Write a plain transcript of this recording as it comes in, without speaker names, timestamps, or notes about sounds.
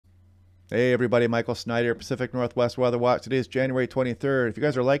Hey everybody, Michael Snyder, Pacific Northwest Weather Watch. Today is January 23rd. If you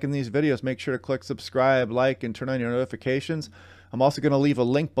guys are liking these videos, make sure to click subscribe, like, and turn on your notifications. I'm also going to leave a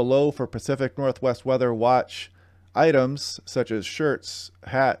link below for Pacific Northwest Weather Watch items such as shirts,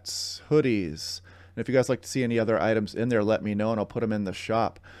 hats, hoodies. And if you guys like to see any other items in there, let me know and I'll put them in the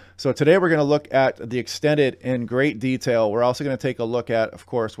shop. So today we're going to look at the extended in great detail. We're also going to take a look at, of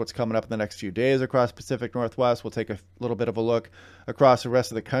course, what's coming up in the next few days across Pacific Northwest. We'll take a little bit of a look across the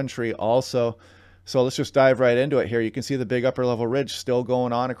rest of the country also. So let's just dive right into it here. You can see the big upper level ridge still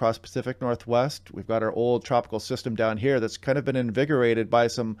going on across Pacific Northwest. We've got our old tropical system down here that's kind of been invigorated by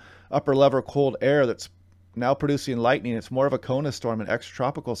some upper level cold air that's now producing lightning. It's more of a Kona storm, an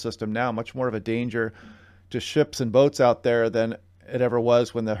extratropical system now, much more of a danger to ships and boats out there than it ever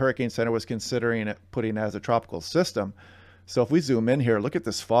was when the Hurricane Center was considering it putting it as a tropical system. So if we zoom in here, look at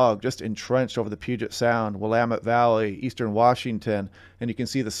this fog just entrenched over the Puget Sound, Willamette Valley, eastern Washington, and you can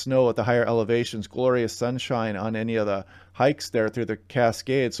see the snow at the higher elevations, glorious sunshine on any of the hikes there through the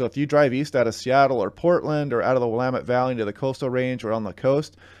Cascades. So if you drive east out of Seattle or Portland or out of the Willamette Valley into the coastal range or on the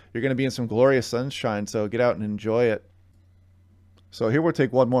coast, you're going to be in some glorious sunshine, so get out and enjoy it. So here we'll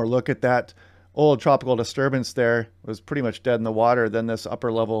take one more look at that old tropical disturbance there. It was pretty much dead in the water. Then this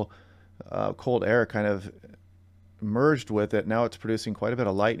upper level cold air kind of merged with it. Now it's producing quite a bit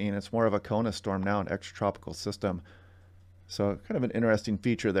of lightning. It's more of a Kona storm now, an extratropical system. So kind of an interesting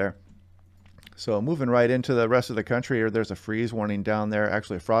feature there. So moving right into the rest of the country here, there's a freeze warning down there,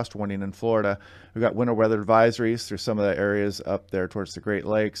 actually a frost warning in Florida. We've got winter weather advisories through some of the areas up there towards the Great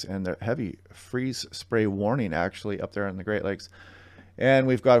Lakes, and the heavy freeze spray warning actually up there in the Great Lakes. And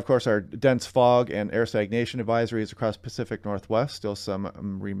we've got, of course, our dense fog and air stagnation advisories across Pacific Northwest. Still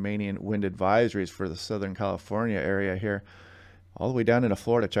some remaining wind advisories for the Southern California area here. All the way down into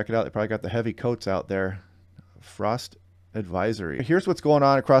Florida. Check it out. They probably got the heavy coats out there. Frost advisory. Here's what's going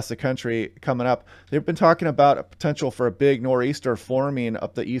on across the country coming up. They've been talking about a potential for a big nor'easter forming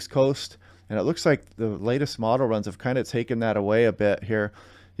up the East Coast. And it looks like the latest model runs have kind of taken that away a bit here.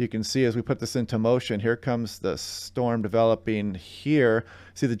 You can see as we put this into motion, here comes the storm developing here.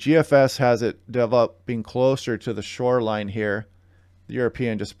 See, the GFS has it developing closer to the shoreline here. The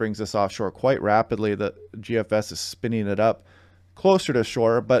European just brings this offshore quite rapidly. The GFS is spinning it up closer to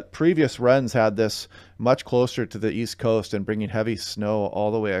shore, but previous runs had this much closer to the East Coast and bringing heavy snow all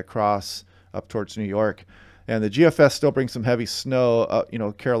the way across up towards New York. And the GFS still brings some heavy snow,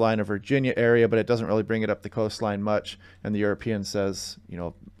 Carolina, Virginia area, but it doesn't really bring it up the coastline much. And the European says,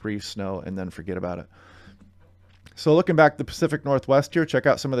 brief snow and then forget about it. So looking back at the Pacific Northwest here, check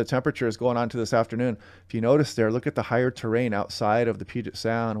out some of the temperatures going on to this afternoon. If you notice there, look at the higher terrain outside of the Puget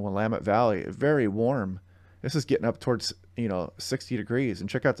Sound, Willamette Valley, very warm. This is getting up towards, 60 degrees. And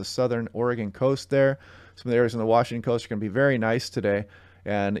check out the southern Oregon coast there. Some of the areas on the Washington coast are going to be very nice today.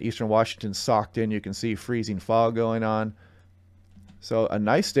 And eastern Washington socked in. You can see freezing fog going on. So a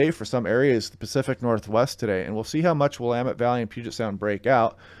nice day for some areas, the Pacific Northwest today. And we'll see how much Willamette Valley and Puget Sound break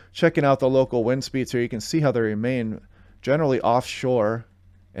out. Checking out the local wind speeds here, you can see how they remain generally offshore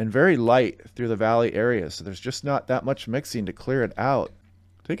and very light through the valley areas. So there's just not that much mixing to clear it out.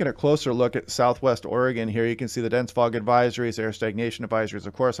 Taking a closer look at southwest Oregon here, you can see the dense fog advisories, air stagnation advisories.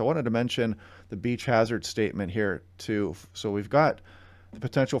 Of course, I wanted to mention the beach hazard statement here too. So we've got the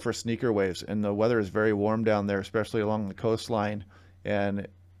potential for sneaker waves, and the weather is very warm down there, especially along the coastline. And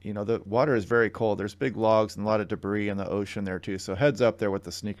the water is very cold. There's big logs and a lot of debris in the ocean there too. So heads up there with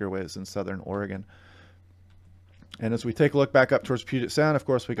the sneaker waves in southern Oregon. And as we take a look back up towards Puget Sound, of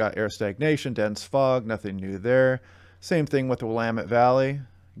course, we got air stagnation, dense fog, nothing new there. Same thing with the Willamette Valley.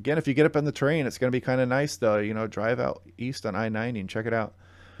 Again, if you get up in the terrain, it's going to be kind of nice though. Drive out east on I-90 and check it out.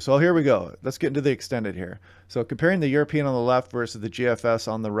 So here we go. Let's get into the extended here. So comparing the European on the left versus the GFS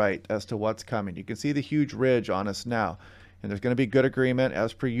on the right as to what's coming. You can see the huge ridge on us now. And there's going to be good agreement,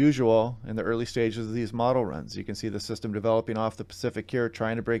 as per usual, in the early stages of these model runs. You can see the system developing off the Pacific here,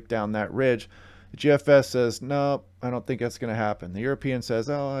 trying to break down that ridge. The GFS says, no, I don't think that's going to happen. The European says,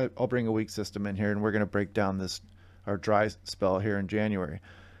 oh, I'll bring a weak system in here, and we're going to break down our dry spell here in January.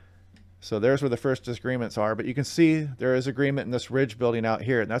 So there's where the first disagreements are. But you can see there is agreement in this ridge building out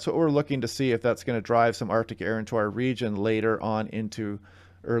here. And that's what we're looking to see if that's going to drive some Arctic air into our region later on into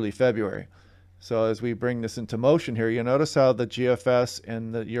early February. So as we bring this into motion here, you'll notice how the GFS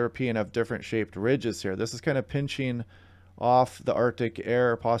and the European have different shaped ridges here. This is kind of pinching off the Arctic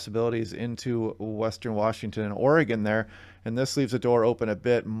air possibilities into western Washington and Oregon there. And this leaves the door open a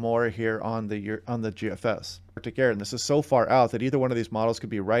bit more here on the GFS. Arctic air, and this is so far out that either one of these models could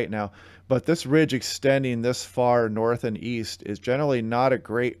be right now. But this ridge extending this far north and east is generally not a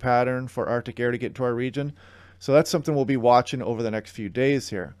great pattern for Arctic air to get into our region. So that's something we'll be watching over the next few days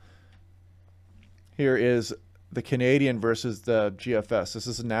here. Here is the Canadian versus the GFS. This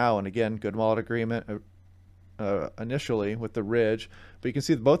is now, and again, good model agreement initially with the ridge, but you can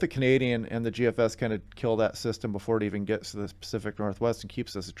see both the Canadian and the GFS kind of kill that system before it even gets to the Pacific Northwest and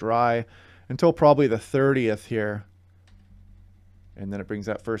keeps us dry until probably the 30th here. And then it brings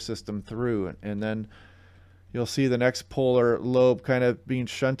that first system through, and then you'll see the next polar lobe kind of being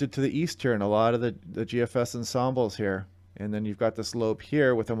shunted to the east here in a lot of the GFS ensembles here. And then you've got this lobe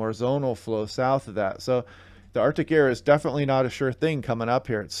here with a more zonal flow south of that. So the Arctic air is definitely not a sure thing coming up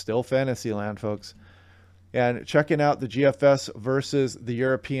here. It's still fantasy land, folks. And checking out the GFS versus the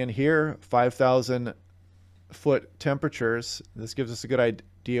European here, 5,000 foot temperatures. This gives us a good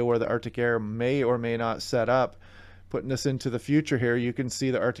idea where the Arctic air may or may not set up. Putting this into the future here, you can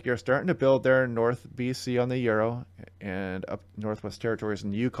see the Arctic air starting to build there in North BC on the Euro and up Northwest Territories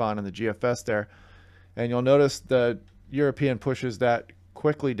and the Yukon and the GFS there. And you'll notice the European pushes that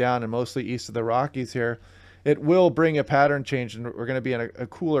quickly down and mostly east of the Rockies here. It will bring a pattern change, and we're going to be in a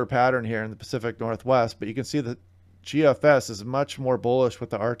cooler pattern here in the Pacific Northwest. But you can see the GFS is much more bullish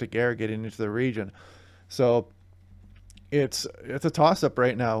with the Arctic air getting into the region. So it's a toss-up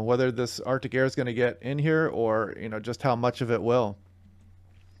right now whether this Arctic air is going to get in here or just how much of it will.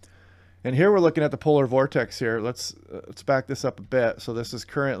 And here we're looking at the polar vortex here. Let's back this up a bit. So this is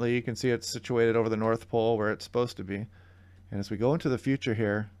currently, you can see it's situated over the North Pole where it's supposed to be. And as we go into the future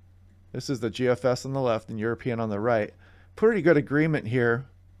here, this is the GFS on the left and European on the right. Pretty good agreement here.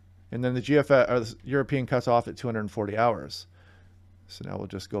 And then the GFS, or the European cuts off at 240 hours. So now we'll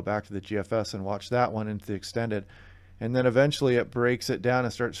just go back to the GFS and watch that one into the extended. And then eventually it breaks it down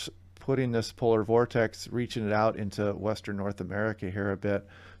and starts putting this polar vortex, reaching it out into Western North America here a bit.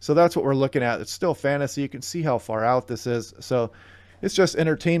 So that's what we're looking at. It's still fantasy. You can see how far out this is. So it's just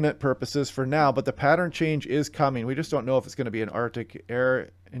entertainment purposes for now, but the pattern change is coming. We just don't know if it's going to be an Arctic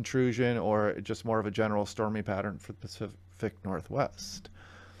air intrusion or just more of a general stormy pattern for the Pacific Northwest.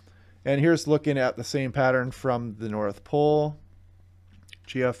 And here's looking at the same pattern from the North Pole,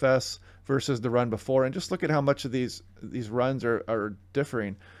 GFS versus the run before. And just look at how much of these runs are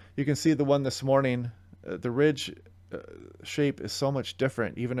differing. You can see the one this morning, the ridge shape is so much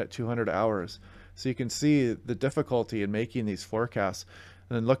different, even at 200 hours. So you can see the difficulty in making these forecasts.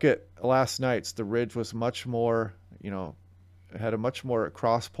 And then look at last night's, the ridge was much more, had a much more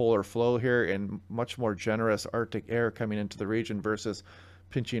cross-polar flow here and much more generous Arctic air coming into the region versus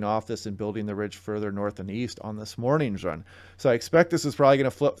pinching off this and building the ridge further north and east on this morning's run. So I expect this is probably going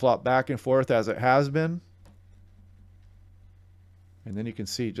to flip-flop back and forth as it has been. And then you can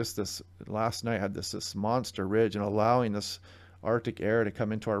see just this, last night had this monster ridge and allowing this Arctic air to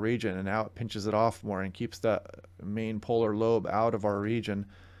come into our region, and now it pinches it off more and keeps that main polar lobe out of our region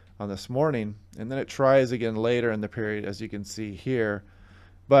on this morning. And then it tries again later in the period, as you can see here.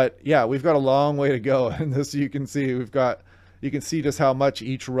 But yeah, we've got a long way to go. And this, you can see, you can see just how much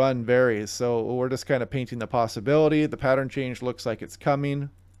each run varies. So we're just kind of painting the possibility. The pattern change looks like it's coming.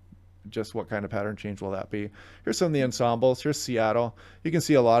 Just what kind of pattern change will that be? Here's some of the ensembles. Here's Seattle. You can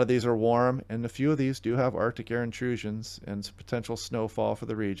see a lot of these are warm, and a few of these do have Arctic air intrusions and some potential snowfall for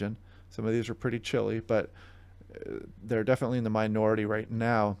the region. Some of these are pretty chilly, but they're definitely in the minority right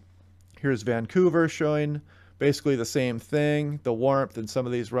now. Here's Vancouver showing basically the same thing. The warmth, and some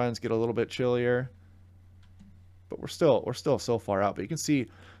of these runs get a little bit chillier, but we're still so far out. But you can see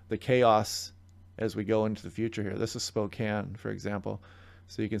the chaos as we go into the future here. This is Spokane, for example.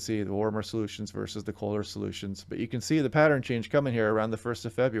 So you can see the warmer solutions versus the colder solutions. But you can see the pattern change coming here around the 1st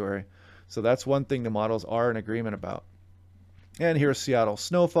of February. So that's one thing the models are in agreement about. And here's Seattle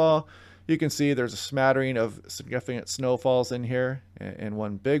snowfall. You can see there's a smattering of significant snowfalls in here and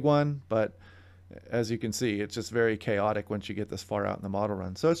one big one. But as you can see, it's just very chaotic once you get this far out in the model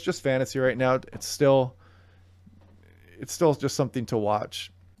run. So it's just fantasy right now. It's still just something to watch.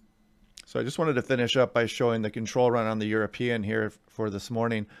 So I just wanted to finish up by showing the control run on the European here for this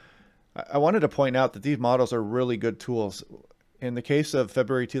morning. I wanted to point out that these models are really good tools. In the case of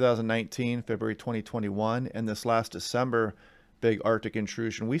February 2019, February 2021, and this last December big Arctic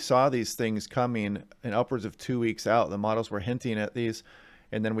intrusion, we saw these things coming in upwards of 2 weeks out. The models were hinting at these,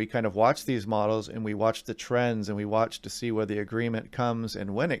 and then we kind of watched these models and we watched the trends and we watched to see where the agreement comes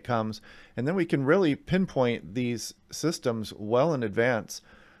and when it comes. And then we can really pinpoint these systems well in advance.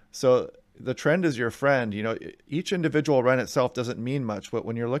 So the trend is your friend. Each individual run itself doesn't mean much, but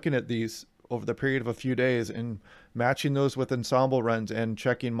when you're looking at these over the period of a few days and matching those with ensemble runs and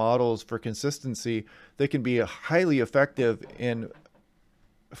checking models for consistency, they can be highly effective in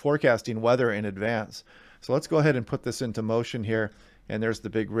forecasting weather in advance. So let's go ahead and put this into motion here. And there's the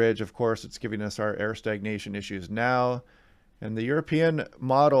big ridge. Of course, it's giving us our air stagnation issues now. And the European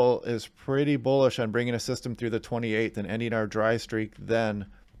model is pretty bullish on bringing a system through the 28th and ending our dry streak then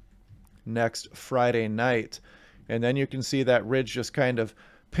next Friday night. And then you can see that ridge just kind of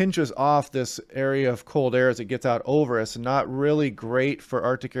pinches off this area of cold air as it gets out over us. Not really great for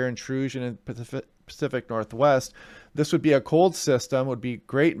Arctic air intrusion in Pacific Northwest. This would be a cold system, would be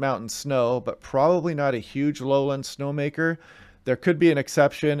great mountain snow, but probably not a huge lowland snowmaker. There could be an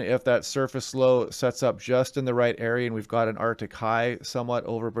exception if that surface low sets up just in the right area and we've got an Arctic high somewhat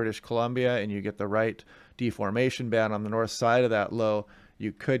over British Columbia and you get the right deformation band on the north side of that low.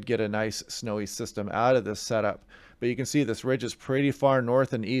 You could get a nice snowy system out of this setup. But you can see this ridge is pretty far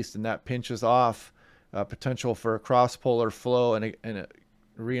north and east, and that pinches off potential for a cross-polar flow and a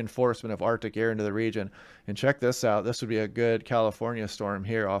reinforcement of Arctic air into the region. And check this out. This would be a good California storm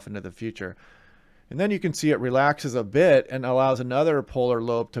here off into the future. And then you can see it relaxes a bit and allows another polar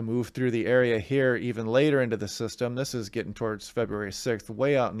lobe to move through the area here even later into the system. This is getting towards February 6th,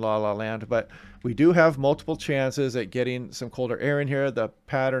 way out in La La Land, but we do have multiple chances at getting some colder air in here. The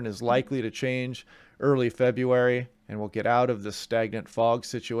pattern is likely to change early February, and we'll get out of this stagnant fog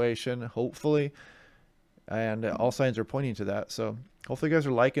situation, hopefully. And all signs are pointing to that. So hopefully you guys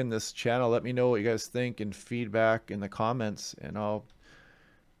are liking this channel. Let me know what you guys think and feedback in the comments, and I'll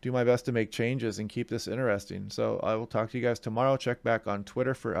do my best to make changes and keep this interesting. So I will talk to you guys tomorrow. Check back on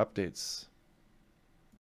Twitter for updates.